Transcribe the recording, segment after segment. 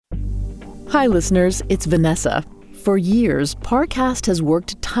Hi, listeners. It's Vanessa. For years, Parcast has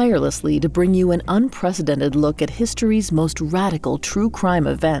worked tirelessly to bring you an unprecedented look at history's most radical true crime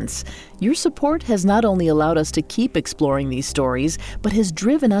events. Your support has not only allowed us to keep exploring these stories, but has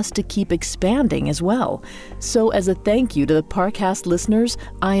driven us to keep expanding as well. So as a thank you to the Parcast listeners,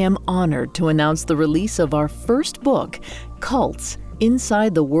 I am honored to announce the release of our first book, Cults: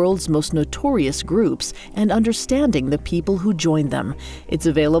 Inside the World's Most Notorious Groups and Understanding the People Who Joined Them. It's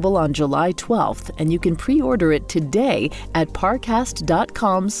available on July 12th, and you can pre-order it today at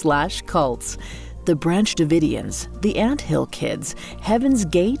parcast.com/cults. The Branch Davidians, the Anthill Kids, Heaven's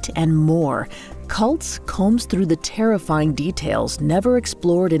Gate, and more. Cults combs through the terrifying details never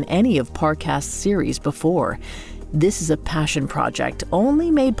explored in any of Parcast's series before. This is a passion project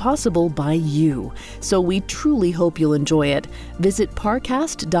only made possible by you, so we truly hope you'll enjoy it. Visit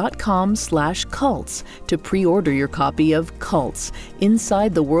parcast.com/cults to pre-order your copy of Cults: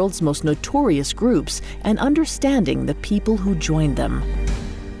 Inside the World's Most Notorious Groups and Understanding the People Who Joined Them.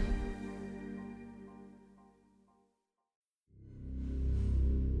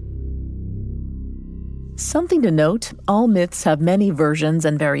 Something to note, all myths have many versions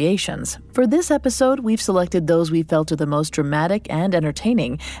and variations. For this episode, we've selected those we felt are the most dramatic and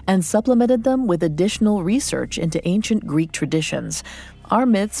entertaining and supplemented them with additional research into ancient Greek traditions. Our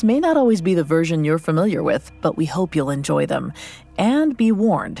myths may not always be the version you're familiar with, but we hope you'll enjoy them. And be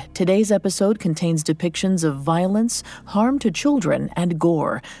warned, today's episode contains depictions of violence, harm to children, and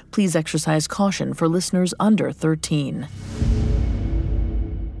gore. Please exercise caution for listeners under 13.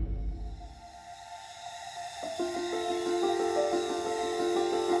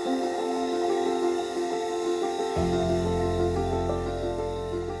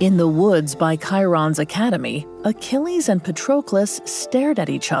 In the woods by Chiron's academy, Achilles and Patroclus stared at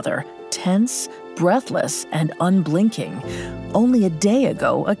each other, tense, breathless, and unblinking. Only a day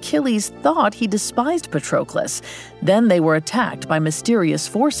ago, Achilles thought he despised Patroclus. Then they were attacked by mysterious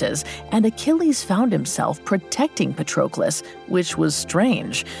forces, and Achilles found himself protecting Patroclus, which was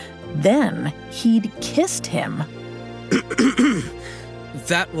strange. Then he'd kissed him.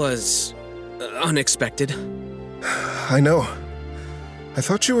 That was unexpected. I know. I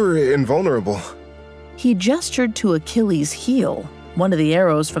thought you were invulnerable. He gestured to Achilles' heel. One of the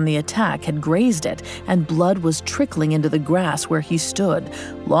arrows from the attack had grazed it, and blood was trickling into the grass where he stood,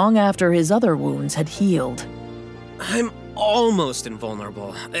 long after his other wounds had healed. I'm almost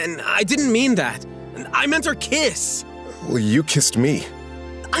invulnerable, and I didn't mean that. I meant our kiss. Well, you kissed me.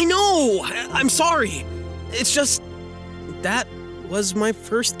 I know! I'm sorry. It's just, that was my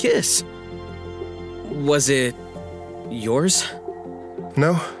first kiss. Was it yours?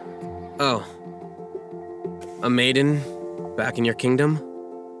 No. Oh. A maiden back in your kingdom?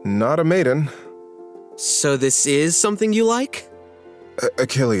 Not a maiden. So this is something you like?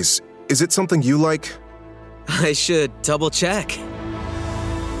 Achilles, is it something you like? I should double check.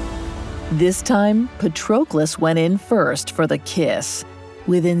 This time, Patroclus went in first for the kiss.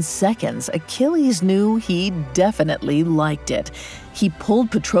 Within seconds, Achilles knew he definitely liked it. He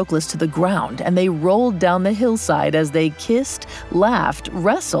pulled Patroclus to the ground, and they rolled down the hillside as they kissed, laughed,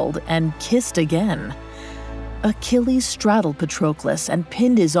 wrestled, and kissed again. Achilles straddled Patroclus and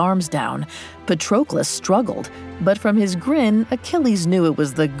pinned his arms down. Patroclus struggled, but from his grin, Achilles knew it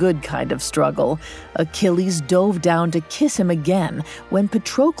was the good kind of struggle. Achilles dove down to kiss him again when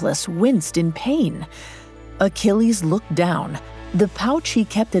Patroclus winced in pain. Achilles looked down. The pouch he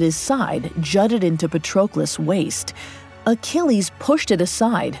kept at his side jutted into Patroclus' waist. Achilles pushed it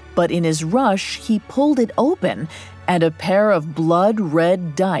aside, but in his rush, he pulled it open, and a pair of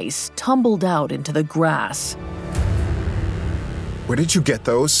blood-red dice tumbled out into the grass. Where did you get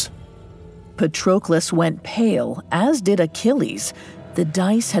those? Patroclus went pale, as did Achilles. The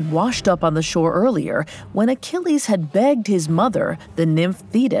dice had washed up on the shore earlier when Achilles had begged his mother, the nymph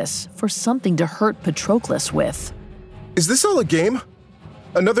Thetis, for something to hurt Patroclus with. Is this all a game?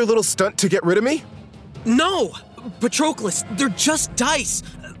 Another little stunt to get rid of me? No! Patroclus, they're just dice.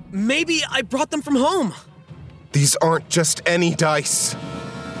 Maybe I brought them from home. These aren't just any dice.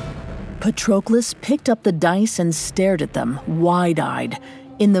 Patroclus picked up the dice and stared at them, wide-eyed.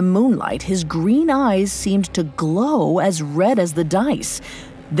 In the moonlight, his green eyes seemed to glow as red as the dice.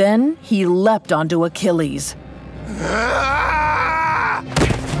 Then he leapt onto Achilles.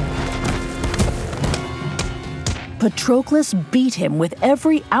 Patroclus beat him with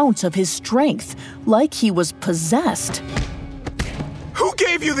every ounce of his strength, like he was possessed. Who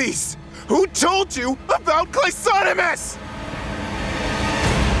gave you these? Who told you about Cleisonimus?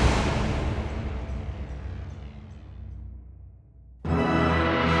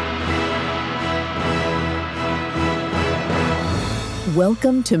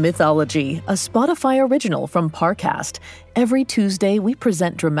 Welcome to Mythology, a Spotify original from Parcast. Every Tuesday, we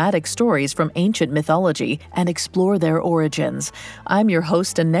present dramatic stories from ancient mythology and explore their origins. I'm your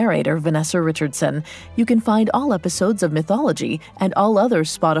host and narrator, Vanessa Richardson. You can find all episodes of Mythology and all other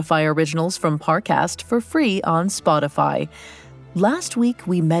Spotify originals from Parcast for free on Spotify. Last week,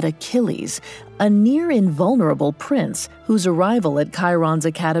 we met Achilles, a near-invulnerable prince whose arrival at Chiron's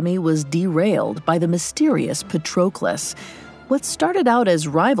academy was derailed by the mysterious Patroclus. What started out as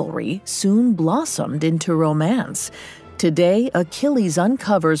rivalry soon blossomed into romance. Today, Achilles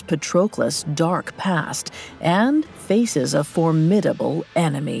uncovers Patroclus' dark past and faces a formidable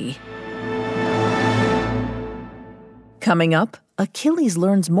enemy. Coming up, Achilles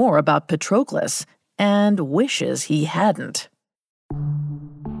learns more about Patroclus and wishes he hadn't.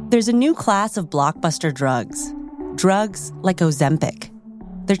 There's a new class of blockbuster drugs. Drugs like Ozempic.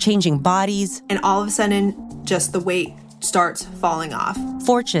 They're changing bodies. And all of a sudden, just the weight starts falling off.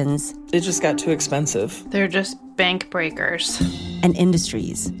 Fortunes. It just got too expensive. They're just bank breakers. And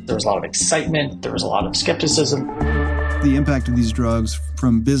industries. There was a lot of excitement. There was a lot of skepticism. The impact of these drugs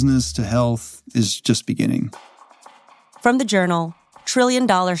from business to health is just beginning. From the journal, $1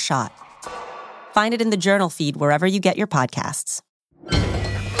 Trillion Shot. Find it in the journal feed wherever you get your podcasts.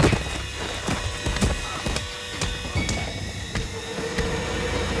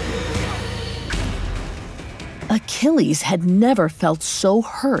 Achilles had never felt so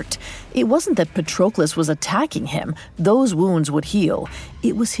hurt. It wasn't that Patroclus was attacking him. Those wounds would heal.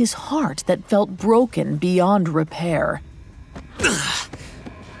 It was his heart that felt broken beyond repair.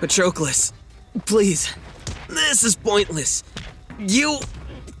 Patroclus, please. This is pointless. You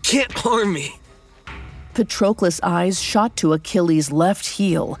can't harm me. Patroclus' eyes shot to Achilles' left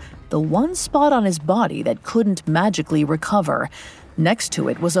heel, the one spot on his body that couldn't magically recover. Next to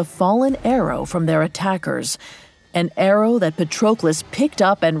it was a fallen arrow from their attackers. An arrow that Patroclus picked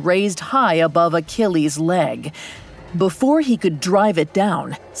up and raised high above Achilles' leg. Before he could drive it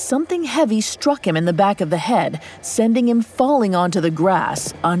down, something heavy struck him in the back of the head, sending him falling onto the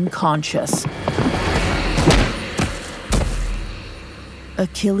grass, unconscious.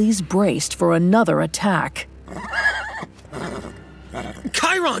 Achilles braced for another attack.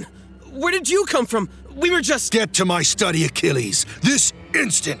 Chiron! Where did you come from? We were just... Get to my study, Achilles, this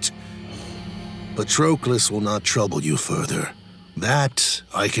instant! Patroclus will not trouble you further. That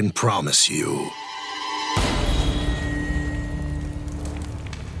I can promise you.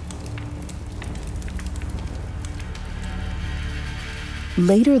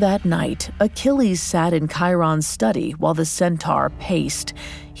 Later that night, Achilles sat in Chiron's study while the centaur paced.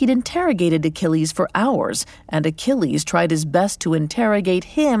 He'd interrogated Achilles for hours, and Achilles tried his best to interrogate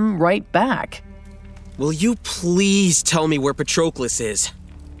him right back. Will you please tell me where Patroclus is?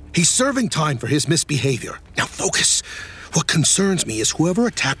 He's serving time for his misbehavior. Now focus. What concerns me is whoever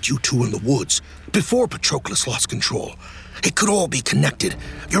attacked you two in the woods before Patroclus lost control. It could all be connected.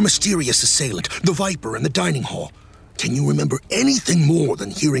 Your mysterious assailant, the viper in the dining hall. Can you remember anything more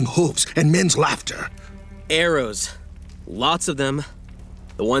than hearing hooves and men's laughter? Arrows. Lots of them.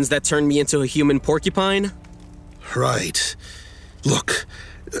 The ones that turned me into a human porcupine? Right. Look,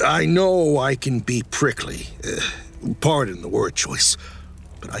 I know I can be prickly. Pardon the word choice.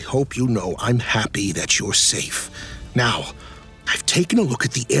 But I hope you know I'm happy that you're safe. Now, I've taken a look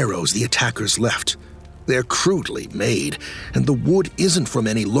at the arrows the attackers left. They're crudely made, and the wood isn't from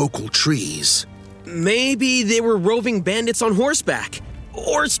any local trees. Maybe they were roving bandits on horseback.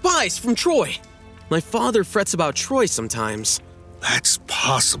 Or spies from Troy. My father frets about Troy sometimes. That's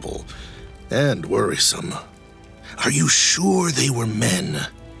possible. And worrisome. Are you sure they were men?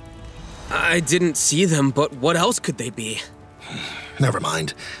 I didn't see them, but what else could they be? Never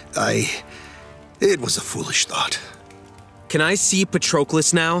mind. It was a foolish thought. Can I see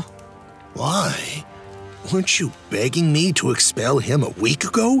Patroclus now? Why? Weren't you begging me to expel him a week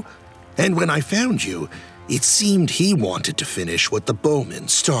ago? And when I found you, it seemed he wanted to finish what the bowmen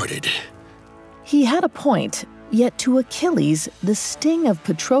started. He had a point, yet to Achilles, the sting of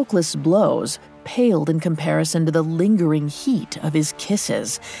Patroclus' blows paled in comparison to the lingering heat of his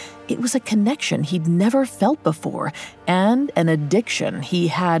kisses. It was a connection he'd never felt before, and an addiction he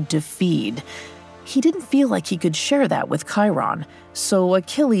had to feed. He didn't feel like he could share that with Chiron, so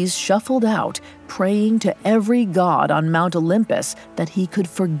Achilles shuffled out, praying to every god on Mount Olympus that he could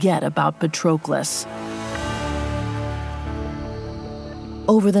forget about Patroclus.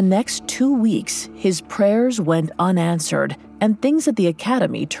 Over the next 2 weeks, his prayers went unanswered, and things at the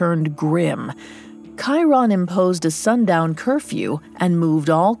academy turned grim. Chiron imposed a sundown curfew and moved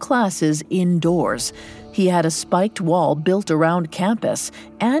all classes indoors. He had a spiked wall built around campus,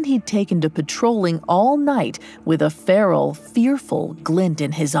 and he'd taken to patrolling all night with a feral, fearful glint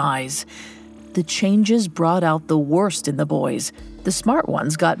in his eyes. The changes brought out the worst in the boys. The smart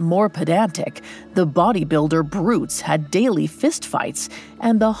ones got more pedantic, the bodybuilder brutes had daily fistfights,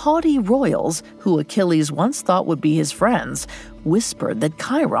 and the haughty royals, who Achilles once thought would be his friends, whispered that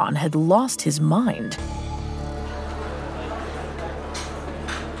Chiron had lost his mind.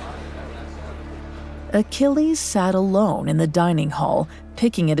 Achilles sat alone in the dining hall,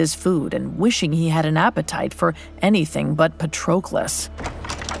 picking at his food and wishing he had an appetite for anything but Patroclus.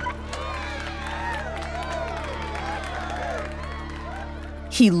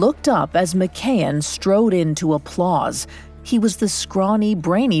 He looked up as Machaon strode in to applause. He was the scrawny,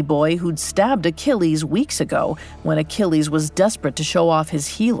 brainy boy who'd stabbed Achilles weeks ago when Achilles was desperate to show off his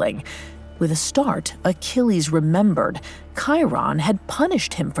healing. With a start, Achilles remembered Chiron had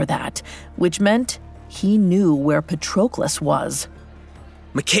punished him for that, which meant he knew where Patroclus was.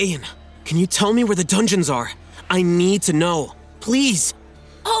 Machaon, can you tell me where the dungeons are? I need to know. Please.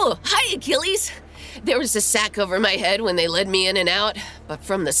 Oh, hi, Achilles. There was a sack over my head when they led me in and out, but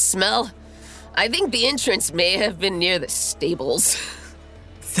from the smell, I think the entrance may have been near the stables.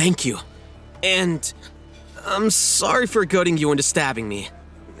 Thank you. And I'm sorry for goading you into stabbing me.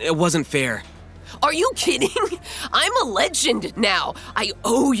 It wasn't fair. Are you kidding? I'm a legend now. I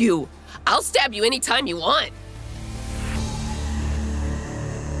owe you. I'll stab you anytime you want.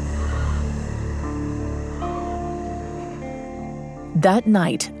 That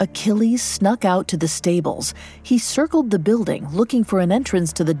night, Achilles snuck out to the stables. He circled the building, looking for an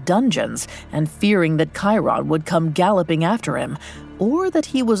entrance to the dungeons and fearing that Chiron would come galloping after him, or that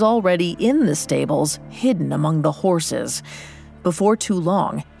he was already in the stables, hidden among the horses. Before too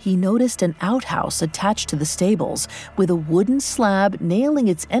long, he noticed an outhouse attached to the stables, with a wooden slab nailing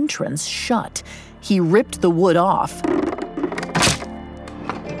its entrance shut. He ripped the wood off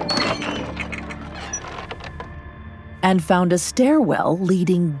and found a stairwell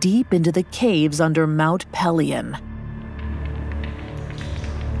leading deep into the caves under Mount Pelion.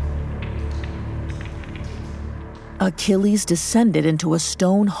 Achilles descended into a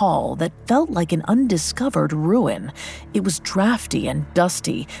stone hall that felt like an undiscovered ruin. It was drafty and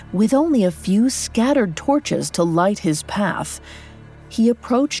dusty, with only a few scattered torches to light his path. He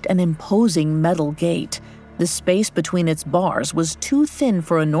approached an imposing metal gate. The space between its bars was too thin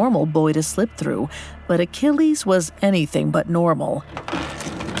for a normal boy to slip through, but Achilles was anything but normal.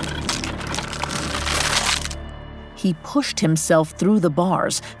 He pushed himself through the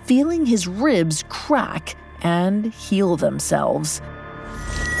bars, feeling his ribs crack and heal themselves.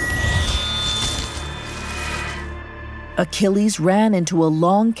 Achilles ran into a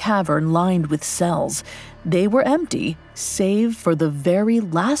long cavern lined with cells. They were empty, save for the very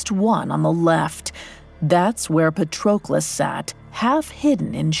last one on the left. That's where Patroclus sat, half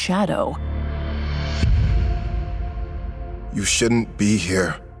hidden in shadow. You shouldn't be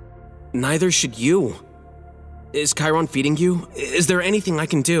here. Neither should you. Is Chiron feeding you? Is there anything I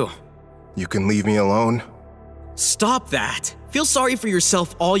can do? You can leave me alone. Stop that. Feel sorry for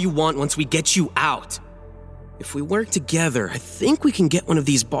yourself all you want once we get you out. If we work together, I think we can get one of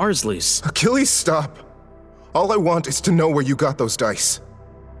these bars loose. Achilles, stop. All I want is to know where you got those dice.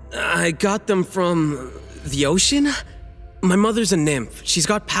 I got them from the ocean? My mother's a nymph. She's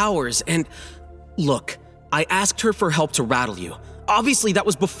got powers, and look, I asked her for help to rattle you. Obviously, that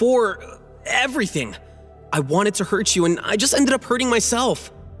was before everything. I wanted to hurt you, and I just ended up hurting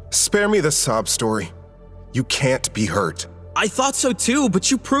myself. Spare me the sob story. You can't be hurt. I thought so too,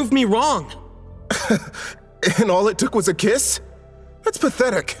 but you proved me wrong. And all it took was a kiss? That's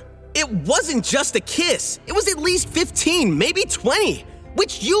pathetic. It wasn't just a kiss. It was at least 15, maybe 20,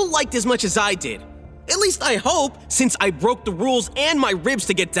 which you liked as much as I did. At least I hope, since I broke the rules and my ribs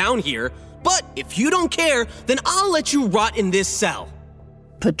to get down here. But if you don't care, then I'll let you rot in this cell.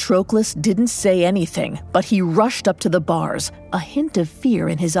 Patroclus didn't say anything, but he rushed up to the bars, a hint of fear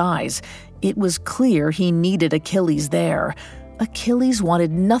in his eyes. It was clear he needed Achilles there. Achilles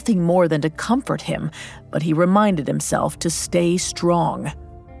wanted nothing more than to comfort him, but he reminded himself to stay strong.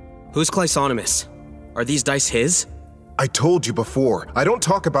 Who's Cleisonimus? Are these dice his? I told you before, I don't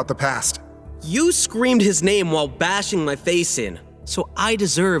talk about the past. You screamed his name while bashing my face in, so I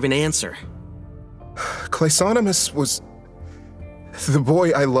deserve an answer. Cleisonimus was the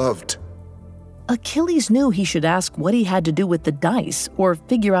boy I loved. Achilles knew he should ask what he had to do with the dice or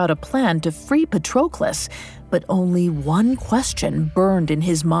figure out a plan to free Patroclus, but only one question burned in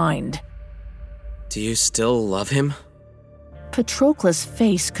his mind. Do you still love him? Patroclus'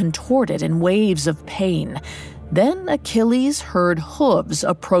 face contorted in waves of pain. Then Achilles heard hooves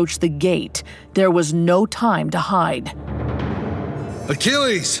approach the gate. There was no time to hide.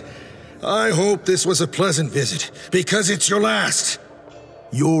 Achilles, I hope this was a pleasant visit, because it's your last.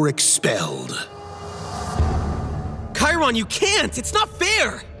 You're expelled. Chiron, you can't! It's not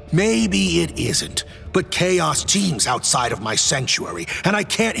fair! Maybe it isn't, but chaos teems outside of my sanctuary, and I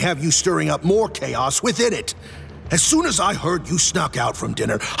can't have you stirring up more chaos within it. As soon as I heard you snuck out from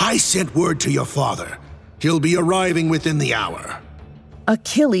dinner, I sent word to your father. He'll be arriving within the hour.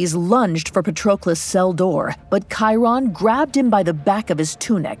 Achilles lunged for Patroclus' cell door, but Chiron grabbed him by the back of his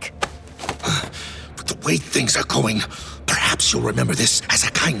tunic. But the way things are going, perhaps you'll remember this as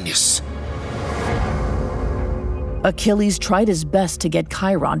a kindness. Achilles tried his best to get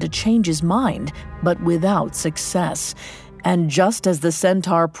Chiron to change his mind, but without success. And just as the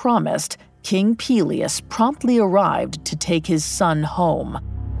centaur promised, King Peleus promptly arrived to take his son home.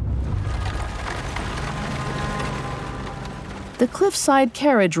 The cliffside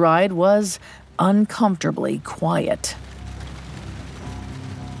carriage ride was uncomfortably quiet.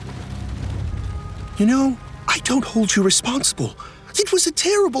 You know, I don't hold you responsible. It was a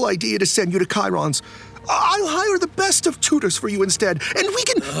terrible idea to send you to Chiron's. I'll hire the best of tutors for you instead, and we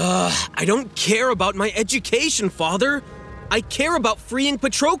can... I don't care about my education, Father. I care about freeing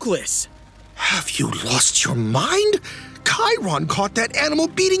Patroclus. Have you lost your mind? Chiron caught that animal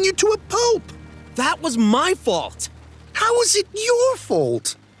beating you to a pulp. That was my fault. How is it your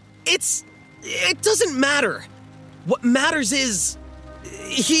fault? It doesn't matter. What matters is...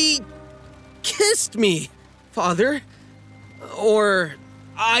 he kissed me, Father. Or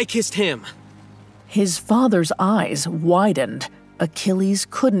I kissed him. His father's eyes widened. Achilles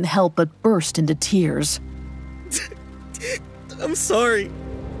couldn't help but burst into tears. I'm sorry.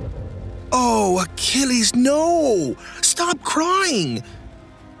 Oh, Achilles, no! Stop crying!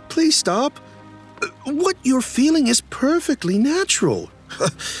 Please stop. What you're feeling is perfectly natural.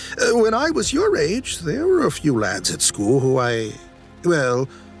 When I was your age, there were a few lads at school who I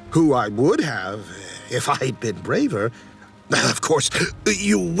would have if I'd been braver. Of course,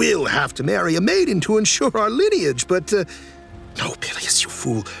 you will have to marry a maiden to ensure our lineage, but... No, Peleus, you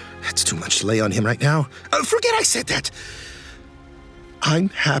fool. That's too much to lay on him right now. Forget I said that. I'm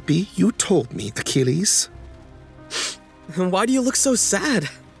happy you told me, Achilles. Why do you look so sad?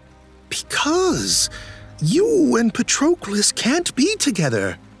 Because you and Patroclus can't be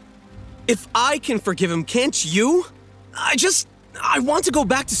together. If I can forgive him, can't you? I want to go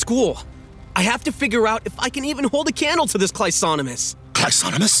back to school. I have to figure out if I can even hold a candle to this Cleisonimus.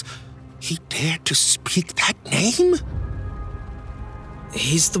 Cleisonimus? He dared to speak that name?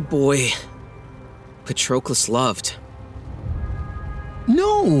 He's the boy Patroclus loved.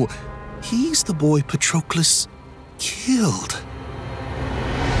 No, he's the boy Patroclus killed.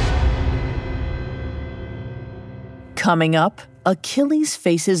 Coming up, Achilles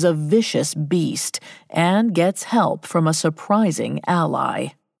faces a vicious beast and gets help from a surprising ally.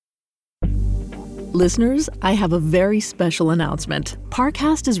 Listeners, I have a very special announcement.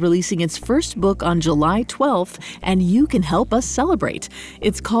 Parcast is releasing its first book on July 12th, and you can help us celebrate.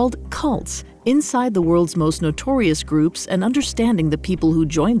 It's called Cults: Inside the World's Most Notorious Groups and Understanding the People Who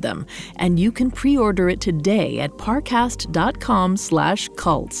Joined Them. And you can pre-order it today at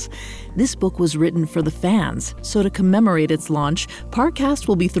parcast.com/cults. This book was written for the fans, so to commemorate its launch, Parcast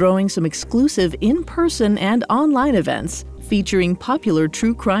will be throwing some exclusive in-person and online events featuring popular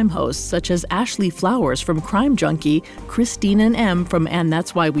true crime hosts such as Ashley Flowers from Crime Junkie, Christine and M from And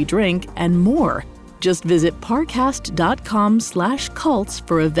That's Why We Drink, and more. Just visit parcast.com/cults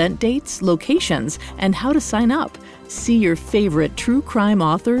for event dates, locations, and how to sign up. See your favorite true crime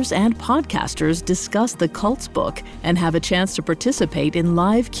authors and podcasters discuss the Cults book and have a chance to participate in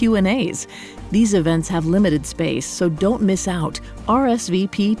live Q&As. These events have limited space, so don't miss out.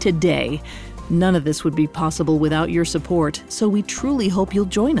 RSVP today. None of this would be possible without your support, so we truly hope you'll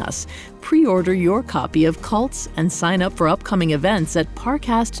join us. Pre-order your copy of Cults and sign up for upcoming events at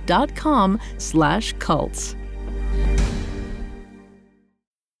parcast.com/cults.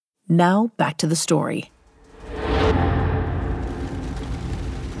 Now back to the story.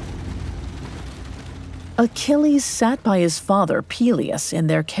 Achilles sat by his father Peleus in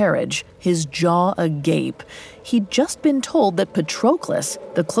their carriage, his jaw agape. He'd just been told that Patroclus,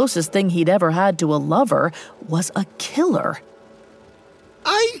 the closest thing he'd ever had to a lover, was a killer.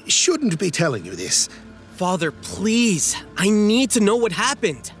 I shouldn't be telling you this. Father, please. I need to know what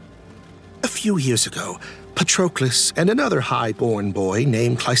happened. A few years ago, Patroclus and another high-born boy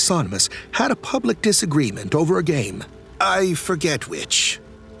named Cleisonimus had a public disagreement over a game. I forget which.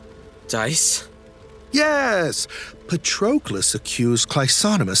 Dice? Yes, Patroclus accused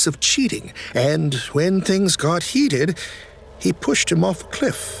Cleisonimus of cheating, and when things got heated, he pushed him off a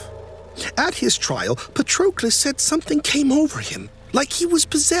cliff. At his trial, Patroclus said something came over him, like he was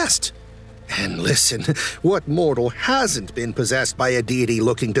possessed. And listen, what mortal hasn't been possessed by a deity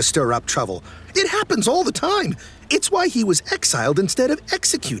looking to stir up trouble? It happens all the time. It's why he was exiled instead of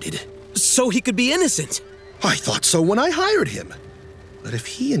executed. So he could be innocent. I thought so when I hired him. But if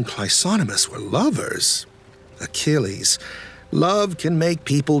he and Cleisonimus were lovers, Achilles, love can make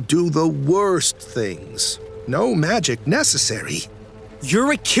people do the worst things. No magic necessary.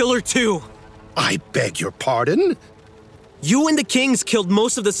 You're a killer too. I beg your pardon? You and the kings killed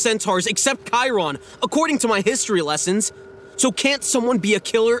most of the centaurs except Chiron, according to my history lessons. So can't someone be a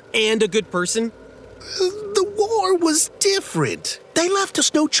killer and a good person? The war was different. They left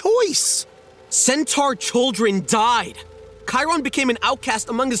us no choice. Centaur children died. Chiron became an outcast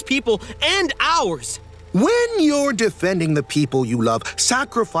among his people and ours. When you're defending the people you love,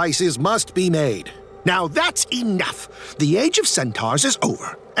 sacrifices must be made. Now that's enough. The age of centaurs is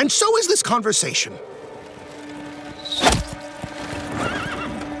over, and so is this conversation.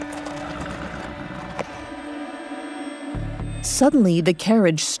 Suddenly, the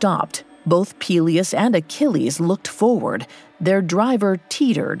carriage stopped. Both Peleus and Achilles looked forward. Their driver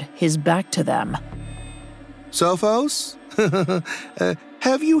teetered, his back to them. Sophos?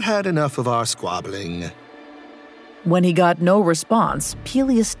 Have you had enough of our squabbling? When he got no response,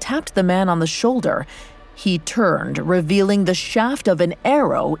 Peleus tapped the man on the shoulder. He turned, revealing the shaft of an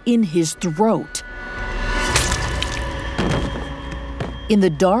arrow in his throat. In the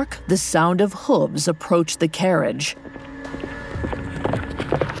dark, the sound of hooves approached the carriage.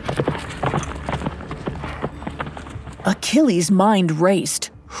 Achilles' mind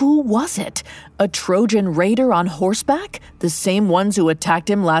raced. Who was it? A Trojan raider on horseback? The same ones who attacked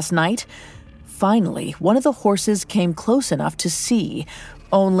him last night? Finally, one of the horses came close enough to see.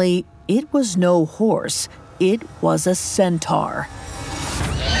 Only, it was no horse. It was a centaur.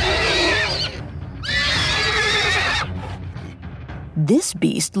 This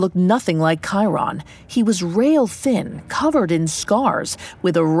beast looked nothing like Chiron. He was rail-thin, covered in scars,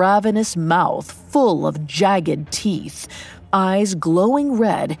 with a ravenous mouth full of jagged teeth. Eyes glowing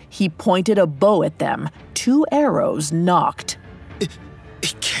red, he pointed a bow at them. 2 arrows knocked.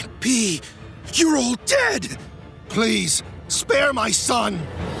 It can't be. You're all dead. Please, spare my son.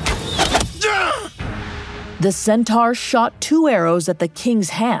 The centaur shot 2 arrows at the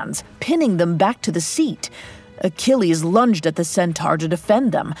king's hands, pinning them back to the seat. Achilles lunged at the centaur to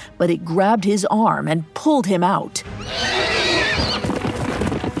defend them, but it grabbed his arm and pulled him out.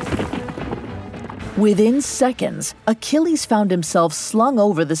 Within seconds, Achilles found himself slung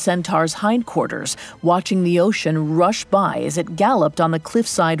over the centaur's hindquarters, watching the ocean rush by as it galloped on the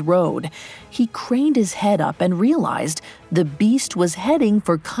cliffside road. He craned his head up and realized the beast was heading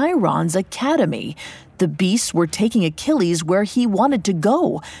for Chiron's academy. The beasts were taking Achilles where he wanted to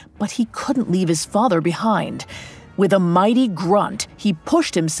go, but he couldn't leave his father behind. With a mighty grunt, he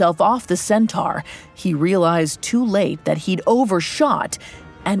pushed himself off the centaur. He realized too late that he'd overshot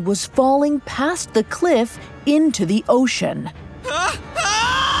and was falling past the cliff into the ocean.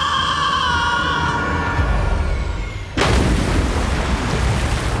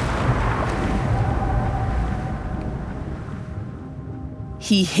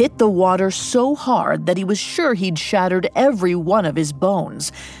 He hit the water so hard that he was sure he'd shattered every one of his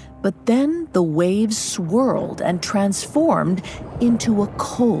bones. But then the waves swirled and transformed into a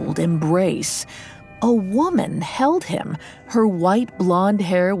cold embrace. A woman held him. Her white blonde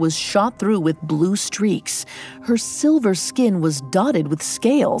hair was shot through with blue streaks. Her silver skin was dotted with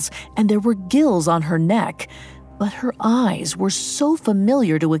scales, and there were gills on her neck. But her eyes were so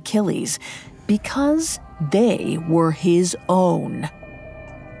familiar to Achilles because they were his own.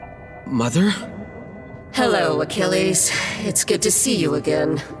 Mother? Hello, Achilles. It's good to see you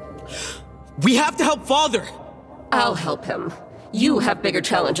again. We have to help Father! I'll help him. You have bigger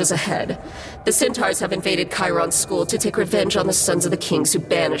challenges ahead. The centaurs have invaded Chiron's school to take revenge on the sons of the kings who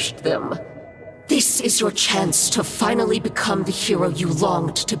banished them. This is your chance to finally become the hero you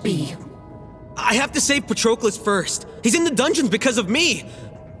longed to be. I have to save Patroclus first. He's in the dungeons because of me.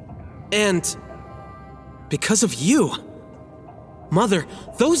 And because of you. Mother,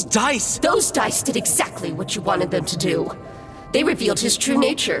 those dice... Those dice did exactly what you wanted them to do. They revealed his true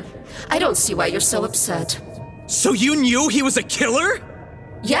nature. I don't see why you're so upset. So you knew he was a killer?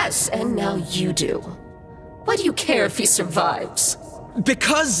 Yes, and now you do. Why do you care if he survives?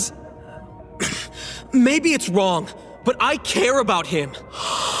 Because... maybe it's wrong, but I care about him.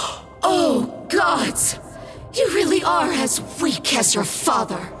 Oh, gods! You really are as weak as your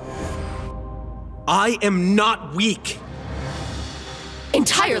father. I am not weak.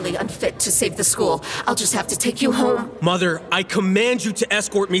 Entirely unfit to save the school. I'll just have to take you home. Mother, I command you to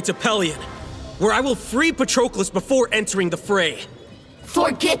escort me to Pelion, where I will free Patroclus before entering the fray.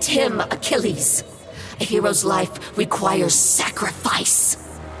 Forget him, Achilles. A hero's life requires sacrifice.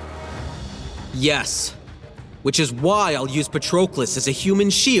 Yes, which is why I'll use Patroclus as a human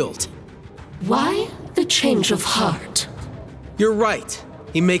shield. Why the change of heart? You're right.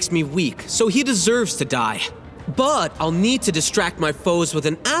 He makes me weak, so he deserves to die. But I'll need to distract my foes with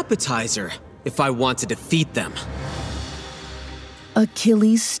an appetizer if I want to defeat them.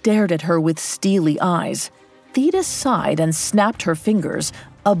 Achilles stared at her with steely eyes. Thetis sighed and snapped her fingers.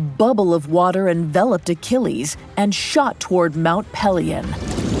 A bubble of water enveloped Achilles and shot toward Mount Pelion.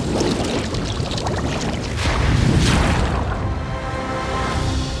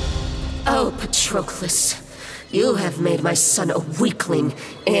 Oh, Patroclus, you have made my son a weakling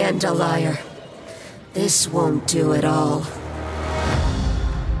and a liar. This won't do at all.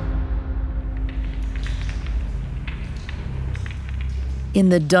 In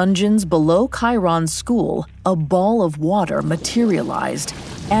the dungeons below Chiron's school, a ball of water materialized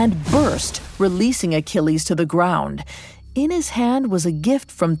and burst, releasing Achilles to the ground. In his hand was a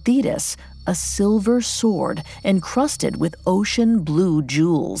gift from Thetis, a silver sword encrusted with ocean blue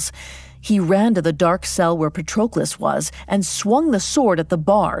jewels. He ran to the dark cell where Patroclus was and swung the sword at the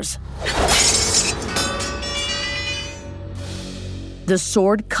bars. The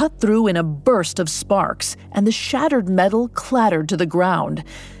sword cut through in a burst of sparks, and the shattered metal clattered to the ground.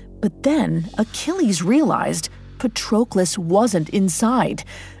 But then Achilles realized Patroclus wasn't inside.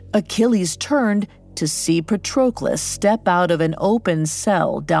 Achilles turned to see Patroclus step out of an open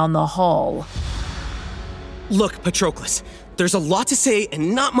cell down the hall. Look, Patroclus, there's a lot to say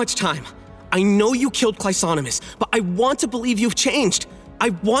and not much time. I know you killed Cleisonimus, but I want to believe you've changed. I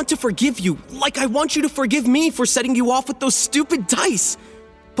want to forgive you, like I want you to forgive me for setting you off with those stupid dice.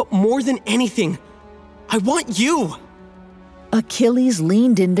 But more than anything, I want you. Achilles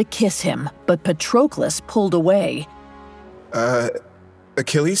leaned in to kiss him, but Patroclus pulled away.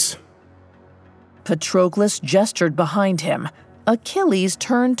 Achilles? Patroclus gestured behind him. Achilles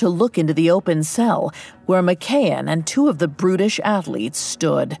turned to look into the open cell, where Machaon and two of the brutish athletes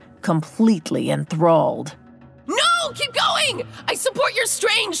stood, completely enthralled. No, keep going! I support your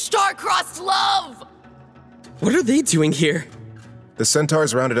strange, star-crossed love! What are they doing here? The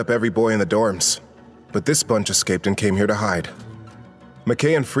Centaurs rounded up every boy in the dorms, but this bunch escaped and came here to hide.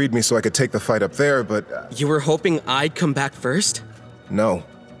 Machaon freed me so I could take the fight up there, but... You were hoping I'd come back first? No.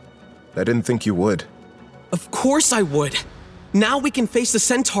 I didn't think you would. Of course I would. Now we can face the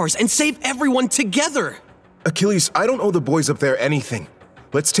Centaurs and save everyone together. Achilles, I don't owe the boys up there anything.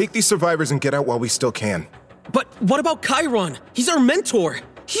 Let's take these survivors and get out while we still can. But what about Chiron? He's our mentor.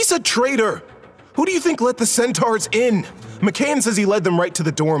 He's a traitor. Who do you think let the Centaurs in? Machaon says he led them right to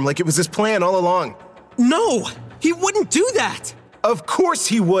the dorm like it was his plan all along. No, he wouldn't do that. Of course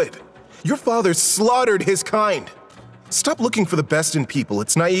he would. Your father slaughtered his kind. Stop looking for the best in people.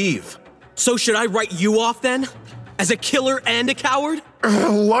 It's naive. So should I write you off then? As a killer and a coward?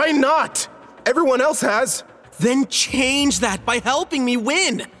 Why not? Everyone else has. Then change that by helping me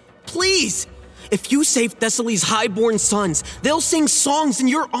win. Please. If you save Thessaly's highborn sons, they'll sing songs in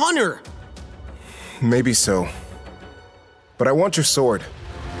your honor. Maybe so. But I want your sword.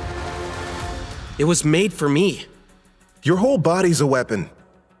 It was made for me. Your whole body's a weapon.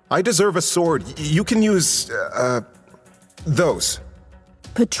 I deserve a sword. You can use, those.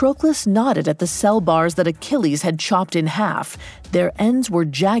 Patroclus nodded at the cell bars that Achilles had chopped in half. Their ends were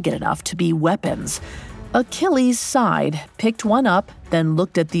jagged enough to be weapons. Achilles sighed, picked one up, then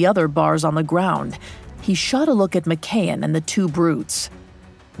looked at the other bars on the ground. He shot a look at Machaon and the two brutes.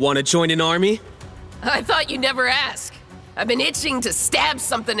 Want to join an army? I thought you'd never ask. I've been itching to stab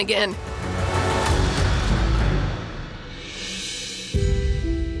something again.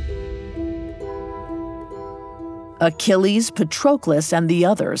 Achilles, Patroclus, and the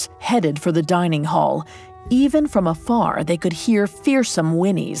others headed for the dining hall. Even from afar, they could hear fearsome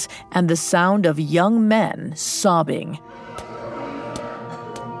whinnies and the sound of young men sobbing.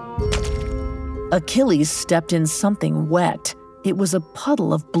 Achilles stepped in something wet. It was a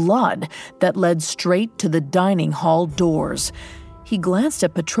puddle of blood that led straight to the dining hall doors. He glanced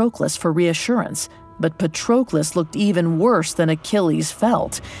at Patroclus for reassurance, but Patroclus looked even worse than Achilles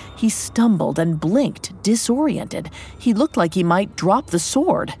felt. He stumbled and blinked, disoriented. He looked like he might drop the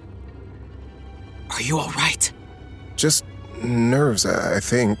sword. Are you all right? Just nerves, I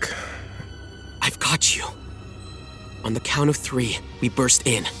think. I've got you. On the count of 3, we burst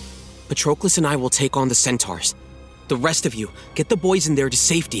in. Patroclus and I will take on the Centaurs. The rest of you, get the boys in there to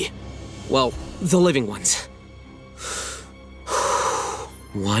safety. Well, The living ones.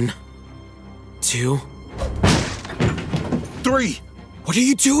 1, 2, 3. What are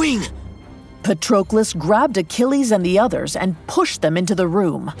you doing? Patroclus grabbed Achilles and the others and pushed them into the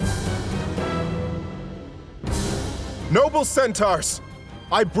room. Noble centaurs,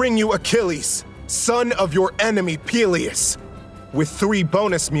 I bring you Achilles, son of your enemy Peleus, with 3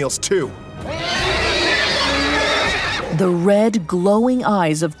 bonus meals too. The red, glowing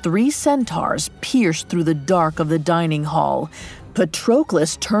eyes of 3 centaurs pierced through the dark of the dining hall.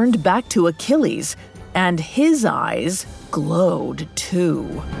 Patroclus turned back to Achilles, and his eyes glowed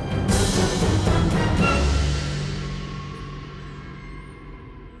too.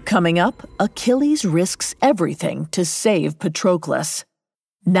 Coming up, Achilles risks everything to save Patroclus.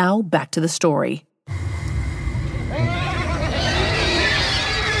 Now back to the story.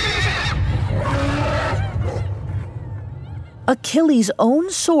 Achilles' own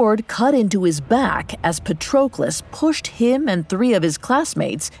sword cut into his back as Patroclus pushed him and 3 of his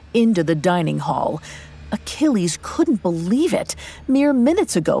classmates into the dining hall. Achilles couldn't believe it. Mere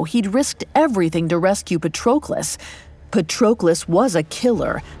minutes ago, he'd risked everything to rescue Patroclus. Patroclus was a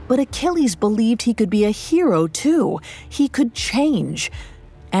killer, but Achilles believed he could be a hero too. He could change.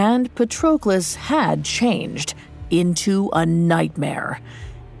 And Patroclus had changed into a nightmare.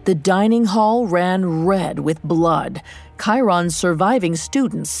 The dining hall ran red with blood. Chiron's surviving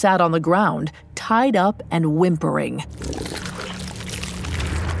students sat on the ground, tied up and whimpering.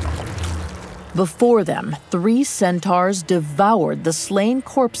 Before them, 3 centaurs devoured the slain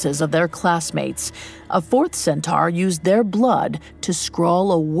corpses of their classmates. A 4th centaur used their blood to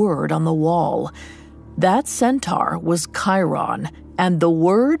scrawl a word on the wall. That centaur was Chiron, and the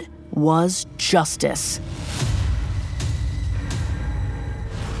word was justice.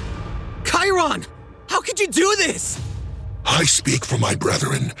 Chiron! How could you do this? I speak for my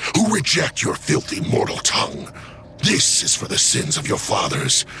brethren who reject your filthy mortal tongue. This is for the sins of your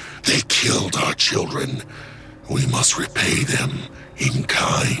fathers. They killed our children. We must repay them in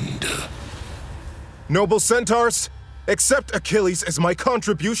kind. Noble centaurs, accept Achilles as my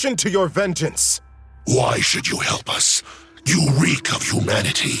contribution to your vengeance. Why should you help us? You reek of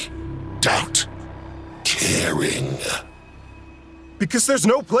humanity, doubt, caring. Because there's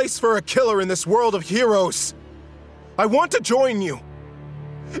no place for a killer in this world of heroes. I want to join you.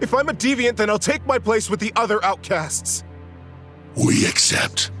 If I'm a deviant, then I'll take my place with the other outcasts. We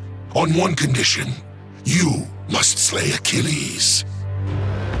accept. On one condition. You must slay Achilles.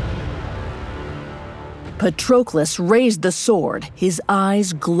 Patroclus raised the sword, his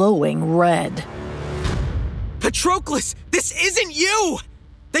eyes glowing red. Patroclus, this isn't you!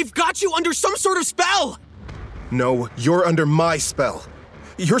 They've got you under some sort of spell! No, you're under my spell.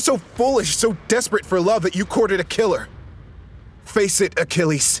 You're so foolish, so desperate for love that you courted a killer. Face it,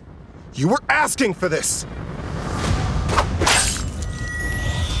 Achilles. You were asking for this.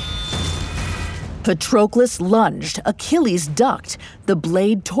 Patroclus lunged. Achilles ducked. The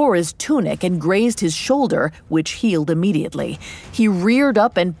blade tore his tunic and grazed his shoulder, which healed immediately. He reared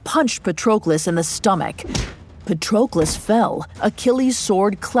up and punched Patroclus in the stomach. Patroclus fell, Achilles'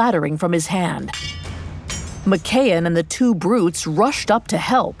 sword clattering from his hand. Machaon and the 2 brutes rushed up to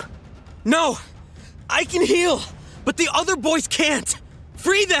help. No! I can heal, but the other boys can't!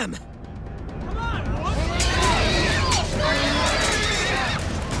 Free them!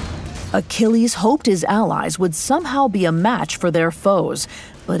 Achilles hoped his allies would somehow be a match for their foes,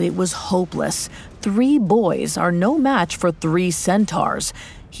 but it was hopeless. 3 boys are no match for 3 centaurs.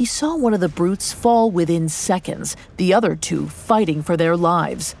 He saw one of the brutes fall within seconds, the other 2 fighting for their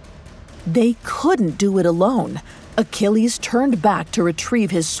lives. They couldn't do it alone. Achilles turned back to retrieve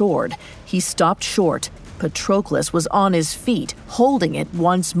his sword. He stopped short. Patroclus was on his feet, holding it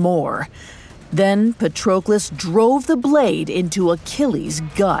once more. Then Patroclus drove the blade into Achilles'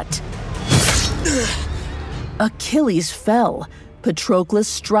 gut. Achilles fell. Patroclus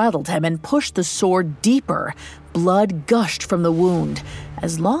straddled him and pushed the sword deeper. Blood gushed from the wound.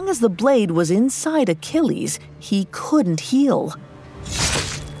 As long as the blade was inside Achilles, he couldn't heal.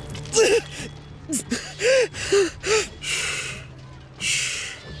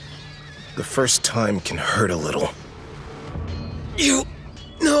 The first time can hurt a little.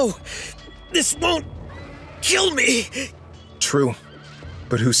 No, this won't kill me. True,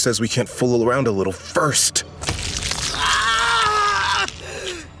 but who says we can't fool around a little first?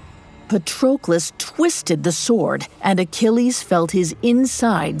 Patroclus twisted the sword, and Achilles felt his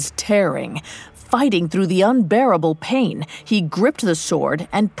insides tearing. Fighting through the unbearable pain, he gripped the sword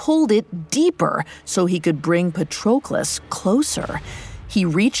and pulled it deeper so he could bring Patroclus closer. He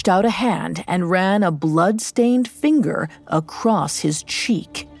reached out a hand and ran a blood-stained finger across his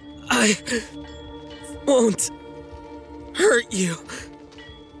cheek. won't hurt you.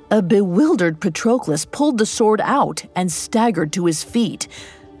 A bewildered Patroclus pulled the sword out and staggered to his feet.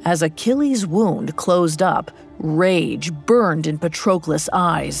 As Achilles' wound closed up, rage burned in Patroclus'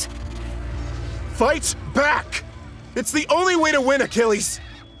 eyes. Fight back! It's the only way to win, Achilles!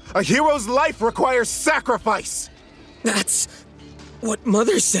 A hero's life requires sacrifice! That's what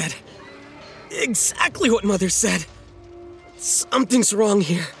Mother said. Exactly what Mother said. Something's wrong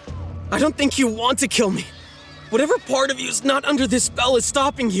here. I don't think you want to kill me. Whatever part of you is not under this spell is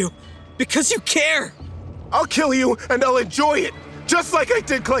stopping you. Because you care. I'll kill you and I'll enjoy it, just like I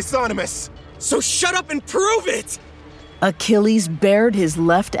did Clysonimus. So shut up and prove it! Achilles bared his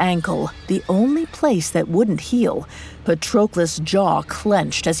left ankle, the only place that wouldn't heal. Patroclus' jaw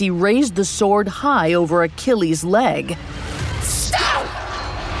clenched as he raised the sword high over Achilles' leg. Stop!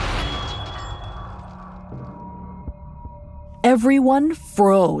 Everyone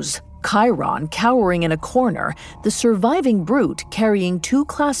froze. Chiron cowering in a corner, the surviving brute carrying 2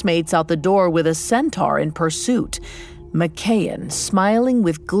 classmates out the door with a centaur in pursuit. Machaon smiling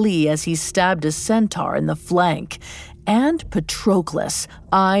with glee as he stabbed a centaur in the flank. And Patroclus,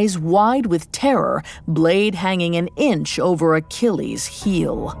 eyes wide with terror, blade hanging an inch over Achilles'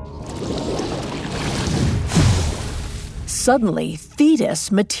 heel. Suddenly,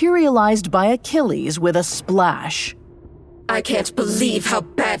 Thetis materialized by Achilles with a splash. I can't believe how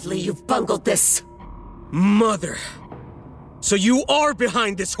badly you've bungled this. Mother. So you are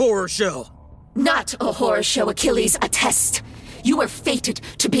behind this horror show? Not a horror show, Achilles, a test. You were fated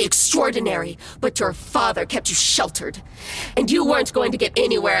to be extraordinary, but your father kept you sheltered. And you weren't going to get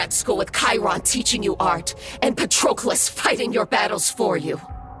anywhere at school with Chiron teaching you art, and Patroclus fighting your battles for you.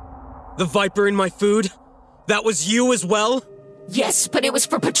 The viper in my food? That was you as well? Yes, but it was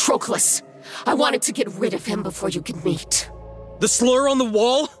for Patroclus. I wanted to get rid of him before you could meet. The slur on the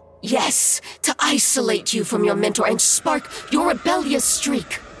wall? Yes, to isolate you from your mentor and spark your rebellious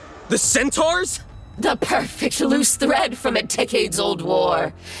streak. The centaurs? The perfect loose thread from a decades-old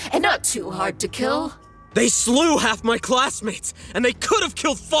war. And not too hard to kill. They slew half my classmates, and they could have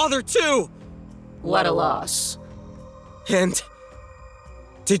killed Father too! What a loss. And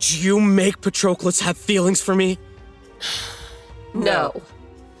did you make Patroclus have feelings for me? No.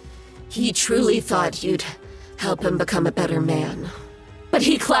 He truly thought you'd help him become a better man. But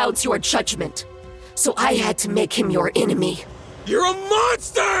he clouds your judgment, so I had to make him your enemy. You're a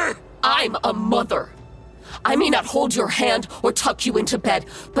monster! I'm a mother. I may not hold your hand or tuck you into bed,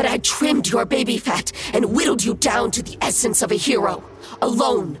 but I trimmed your baby fat and whittled you down to the essence of a hero.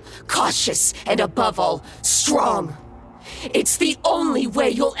 Alone, cautious, and above all, strong. It's the only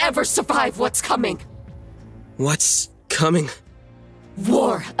way you'll ever survive what's coming. What's coming?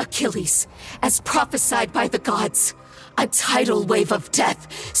 War, Achilles, as prophesied by the gods. A tidal wave of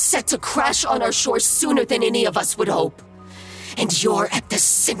death, set to crash on our shores sooner than any of us would hope. And you're at the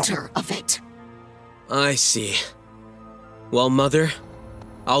center of it. I see. Well, Mother,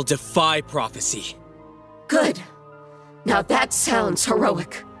 I'll defy prophecy. Good. Now that sounds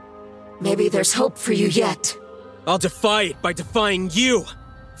heroic. Maybe there's hope for you yet. I'll defy it by defying you.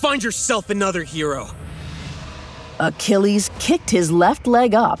 Find yourself another hero. Achilles kicked his left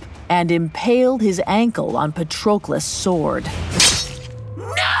leg up and impaled his ankle on Patroclus' sword.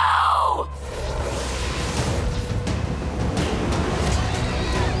 No!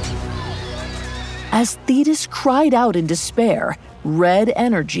 As Thetis cried out in despair, red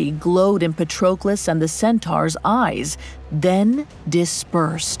energy glowed in Patroclus and the centaur's eyes, then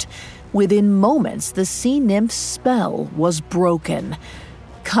dispersed. Within moments, the sea nymph's spell was broken.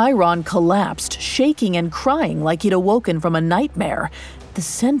 Chiron collapsed, shaking and crying like he'd awoken from a nightmare. The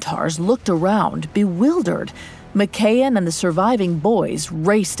centaurs looked around, bewildered. Machaon and the surviving boys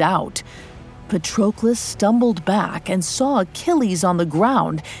raced out. Patroclus stumbled back and saw Achilles on the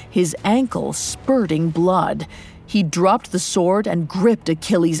ground, his ankle spurting blood. He dropped the sword and gripped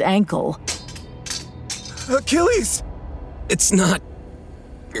Achilles' ankle. Achilles! It's not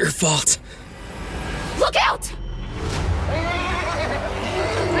your fault. Look out!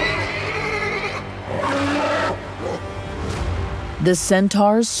 The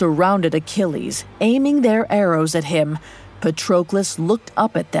centaurs surrounded Achilles, aiming their arrows at him. Patroclus looked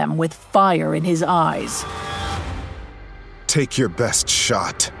up at them with fire in his eyes. Take your best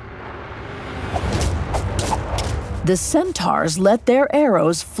shot. The centaurs let their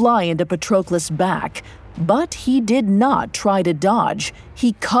arrows fly into Patroclus' back, but he did not try to dodge.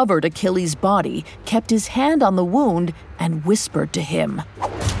 He covered Achilles' body, kept his hand on the wound, and whispered to him.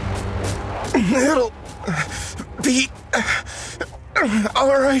 It'll be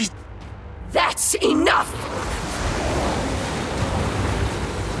all right. That's enough!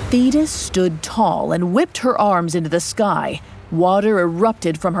 Thetis stood tall and whipped her arms into the sky. Water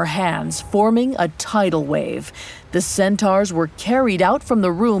erupted from her hands, forming a tidal wave. The centaurs were carried out from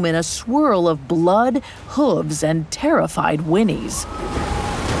the room in a swirl of blood, hooves, and terrified whinnies.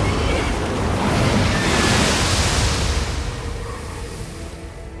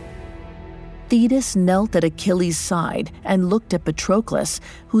 Thetis knelt at Achilles' side and looked at Patroclus,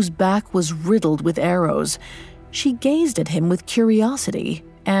 whose back was riddled with arrows. She gazed at him with curiosity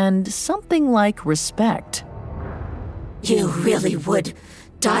and something like respect. You really would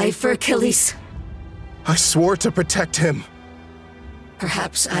die for Achilles? I swore to protect him.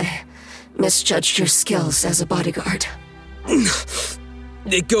 Perhaps I misjudged your skills as a bodyguard.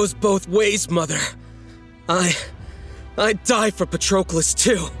 It goes both ways, Mother. I'd die for Patroclus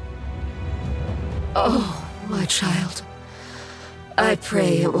too. Oh, my child. I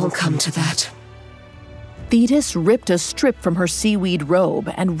pray it won't come to that. Thetis ripped a strip from her seaweed robe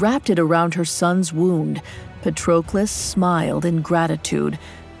and wrapped it around her son's wound. Patroclus smiled in gratitude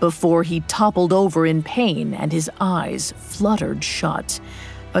before he toppled over in pain and his eyes fluttered shut.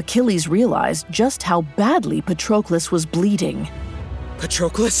 Achilles realized just how badly Patroclus was bleeding.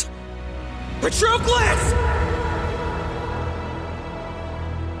 Patroclus? Patroclus!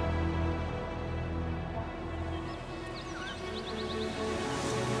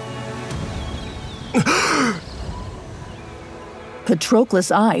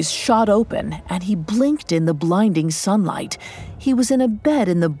 Patroclus' eyes shot open, and he blinked in the blinding sunlight. He was in a bed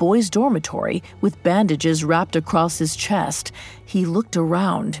in the boys' dormitory with bandages wrapped across his chest. He looked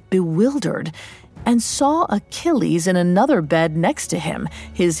around, bewildered, and saw Achilles in another bed next to him,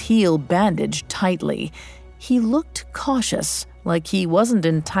 his heel bandaged tightly. He looked cautious, like he wasn't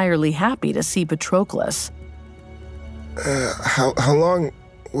entirely happy to see Patroclus. How long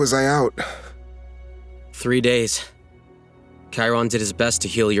was I out? 3 days. Chiron did his best to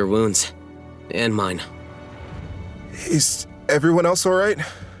heal your wounds. And mine. Is everyone else all right?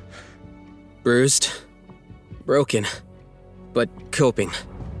 Bruised. Broken. But coping.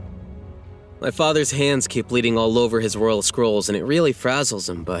 My father's hands keep bleeding all over his royal scrolls, and it really frazzles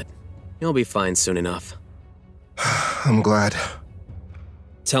him, but he'll be fine soon enough. I'm glad.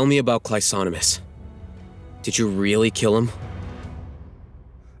 Tell me about Clysonomus. Did you really kill him?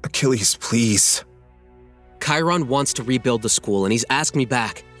 Achilles, please. Chiron wants to rebuild the school, and he's asked me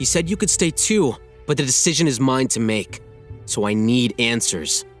back. He said you could stay too, but the decision is mine to make. So I need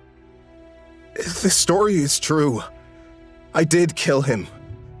answers. If the story is true, I did kill him.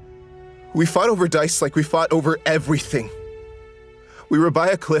 We fought over dice like we fought over everything. We were by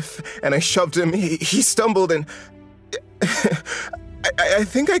a cliff, and I shoved him. He stumbled, and I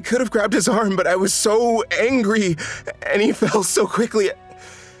think I could have grabbed his arm, but I was so angry, and he fell so quickly.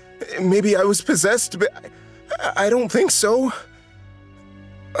 Maybe I was possessed, but I don't think so.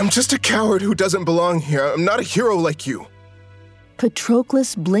 I'm just a coward who doesn't belong here. I'm not a hero like you.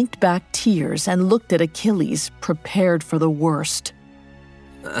 Patroclus blinked back tears and looked at Achilles, prepared for the worst.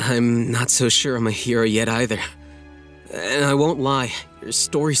 I'm not so sure I'm a hero yet either. And I won't lie, your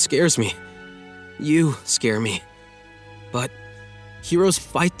story scares me. You scare me. But heroes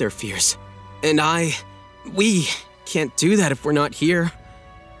fight their fears. And we can't do that if we're not here.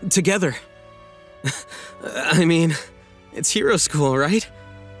 Together. I mean, it's hero school, right?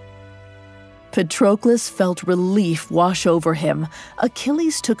 Patroclus felt relief wash over him.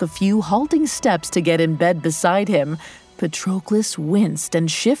 Achilles took a few halting steps to get in bed beside him. Patroclus winced and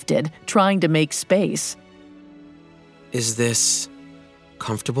shifted, trying to make space. Is this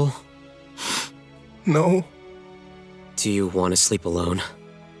comfortable? No. Do you want to sleep alone?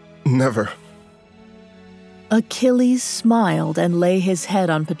 Never. Achilles smiled and lay his head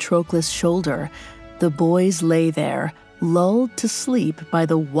on Patroclus' shoulder. The boys lay there, lulled to sleep by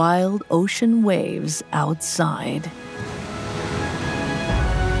the wild ocean waves outside.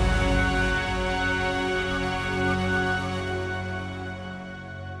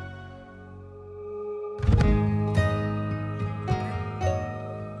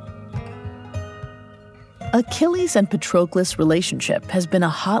 Achilles and Patroclus' relationship has been a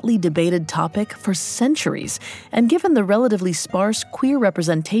hotly debated topic for centuries, and given the relatively sparse queer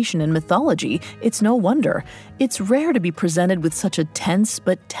representation in mythology, it's no wonder. It's rare to be presented with such a tense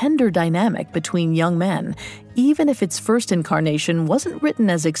but tender dynamic between young men, even if its first incarnation wasn't written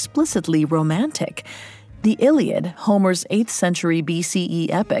as explicitly romantic. The Iliad, Homer's 8th century BCE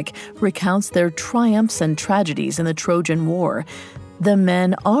epic, recounts their triumphs and tragedies in the Trojan War. The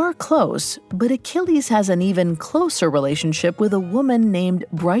men are close, but Achilles has an even closer relationship with a woman named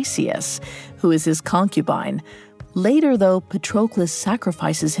Briseis, who is his concubine. Later, though, Patroclus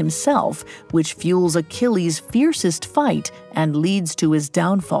sacrifices himself, which fuels Achilles' fiercest fight and leads to his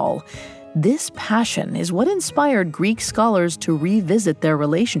downfall. This passion is what inspired Greek scholars to revisit their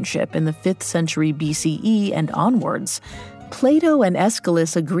relationship in the 5th century BCE and onwards. Plato and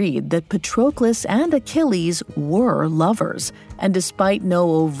Aeschylus agreed that Patroclus and Achilles were lovers, and despite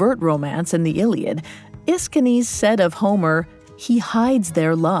no overt romance in the Iliad, Aeschines said of Homer, "He hides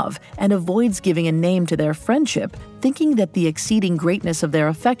their love and avoids giving a name to their friendship, thinking that the exceeding greatness of their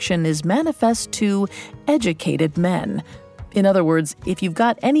affection is manifest to educated men." In other words, if you've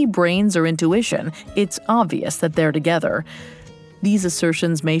got any brains or intuition, it's obvious that they're together. These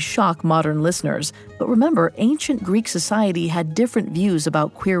assertions may shock modern listeners, but remember, ancient Greek society had different views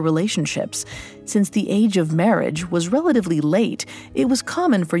about queer relationships. Since the age of marriage was relatively late, it was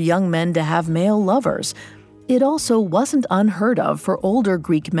common for young men to have male lovers. It also wasn't unheard of for older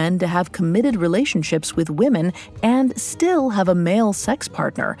Greek men to have committed relationships with women and still have a male sex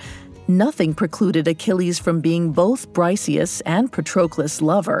partner. Nothing precluded Achilles from being both Briseis and Patroclus'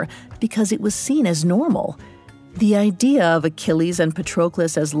 lover because it was seen as normal. The idea of Achilles and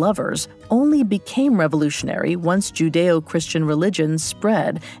Patroclus as lovers only became revolutionary once Judeo-Christian religion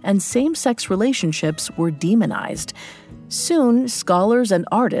spread and same-sex relationships were demonized. Soon, scholars and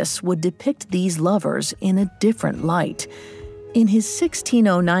artists would depict these lovers in a different light. In his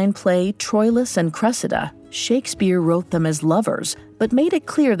 1609 play Troilus and Cressida, Shakespeare wrote them as lovers, but made it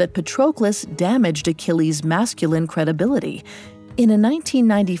clear that Patroclus damaged Achilles' masculine credibility. In a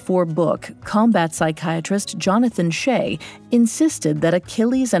 1994 book, combat psychiatrist Jonathan Shea insisted that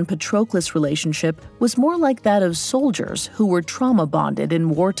Achilles and Patroclus' relationship was more like that of soldiers who were trauma-bonded in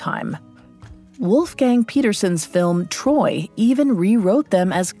wartime. Wolfgang Petersen's film Troy even rewrote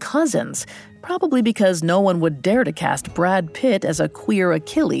them as cousins, probably because no one would dare to cast Brad Pitt as a queer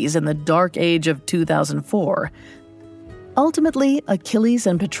Achilles in the dark age of 2004. Ultimately, Achilles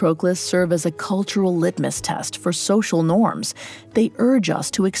and Patroclus serve as a cultural litmus test for social norms. They urge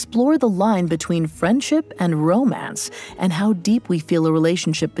us to explore the line between friendship and romance and how deep we feel a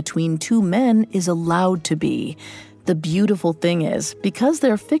relationship between two men is allowed to be. The beautiful thing is, because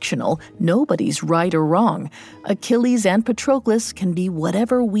they're fictional, nobody's right or wrong. Achilles and Patroclus can be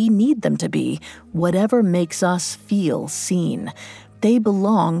whatever we need them to be, whatever makes us feel seen. They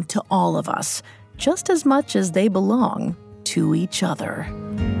belong to all of us, just as much as they belong to each other.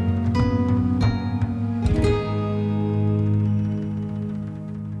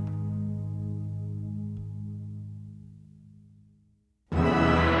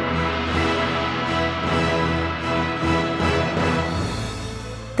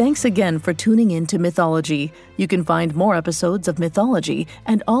 Thanks again for tuning in to Mythology. You can find more episodes of Mythology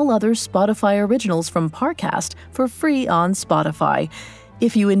and all other Spotify originals from Parcast for free on Spotify.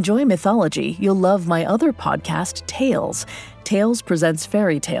 If you enjoy Mythology, you'll love my other podcast, Tales. Tales presents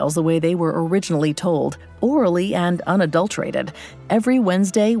fairy tales the way they were originally told, orally and unadulterated. Every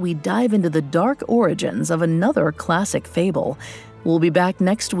Wednesday, we dive into the dark origins of another classic fable. We'll be back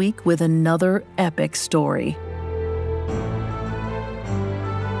next week with another epic story.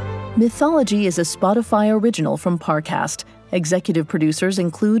 Mythology is a Spotify original from Parcast. Executive producers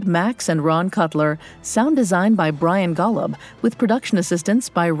include Max and Ron Cutler, sound design by Brian Golub, with production assistance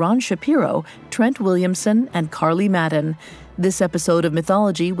by Ron Shapiro, Trent Williamson, and Carly Madden. This episode of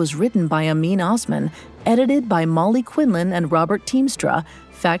Mythology was written by Amin Osman, edited by Molly Quinlan and Robert Teamstra,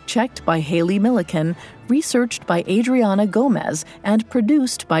 fact-checked by Haley Milliken, researched by Adriana Gomez, and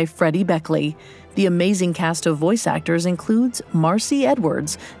produced by Freddie Beckley. The amazing cast of voice actors includes Marcy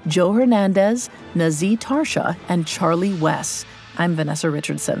Edwards, Joe Hernandez, Nazee Tarsha, and Charlie Wess. I'm Vanessa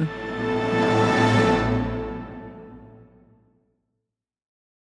Richardson.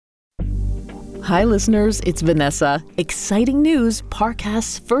 Hi listeners, it's Vanessa. Exciting news,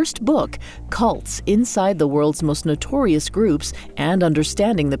 Parcast's first book, Cults Inside the World's Most Notorious Groups and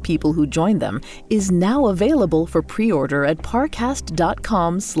Understanding the People Who Join Them, is now available for pre-order at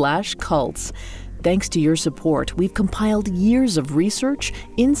parcast.com/cults. Thanks to your support, we've compiled years of research,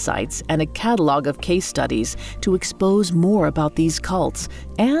 insights, and a catalog of case studies to expose more about these cults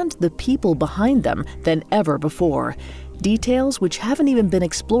and the people behind them than ever before. Details which haven't even been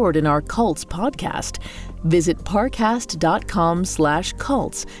explored in our Cults podcast. Visit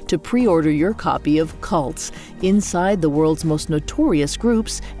parcast.com/cults to pre-order your copy of Cults, Inside the World's Most Notorious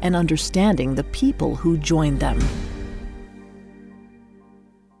Groups and Understanding the People Who Join Them.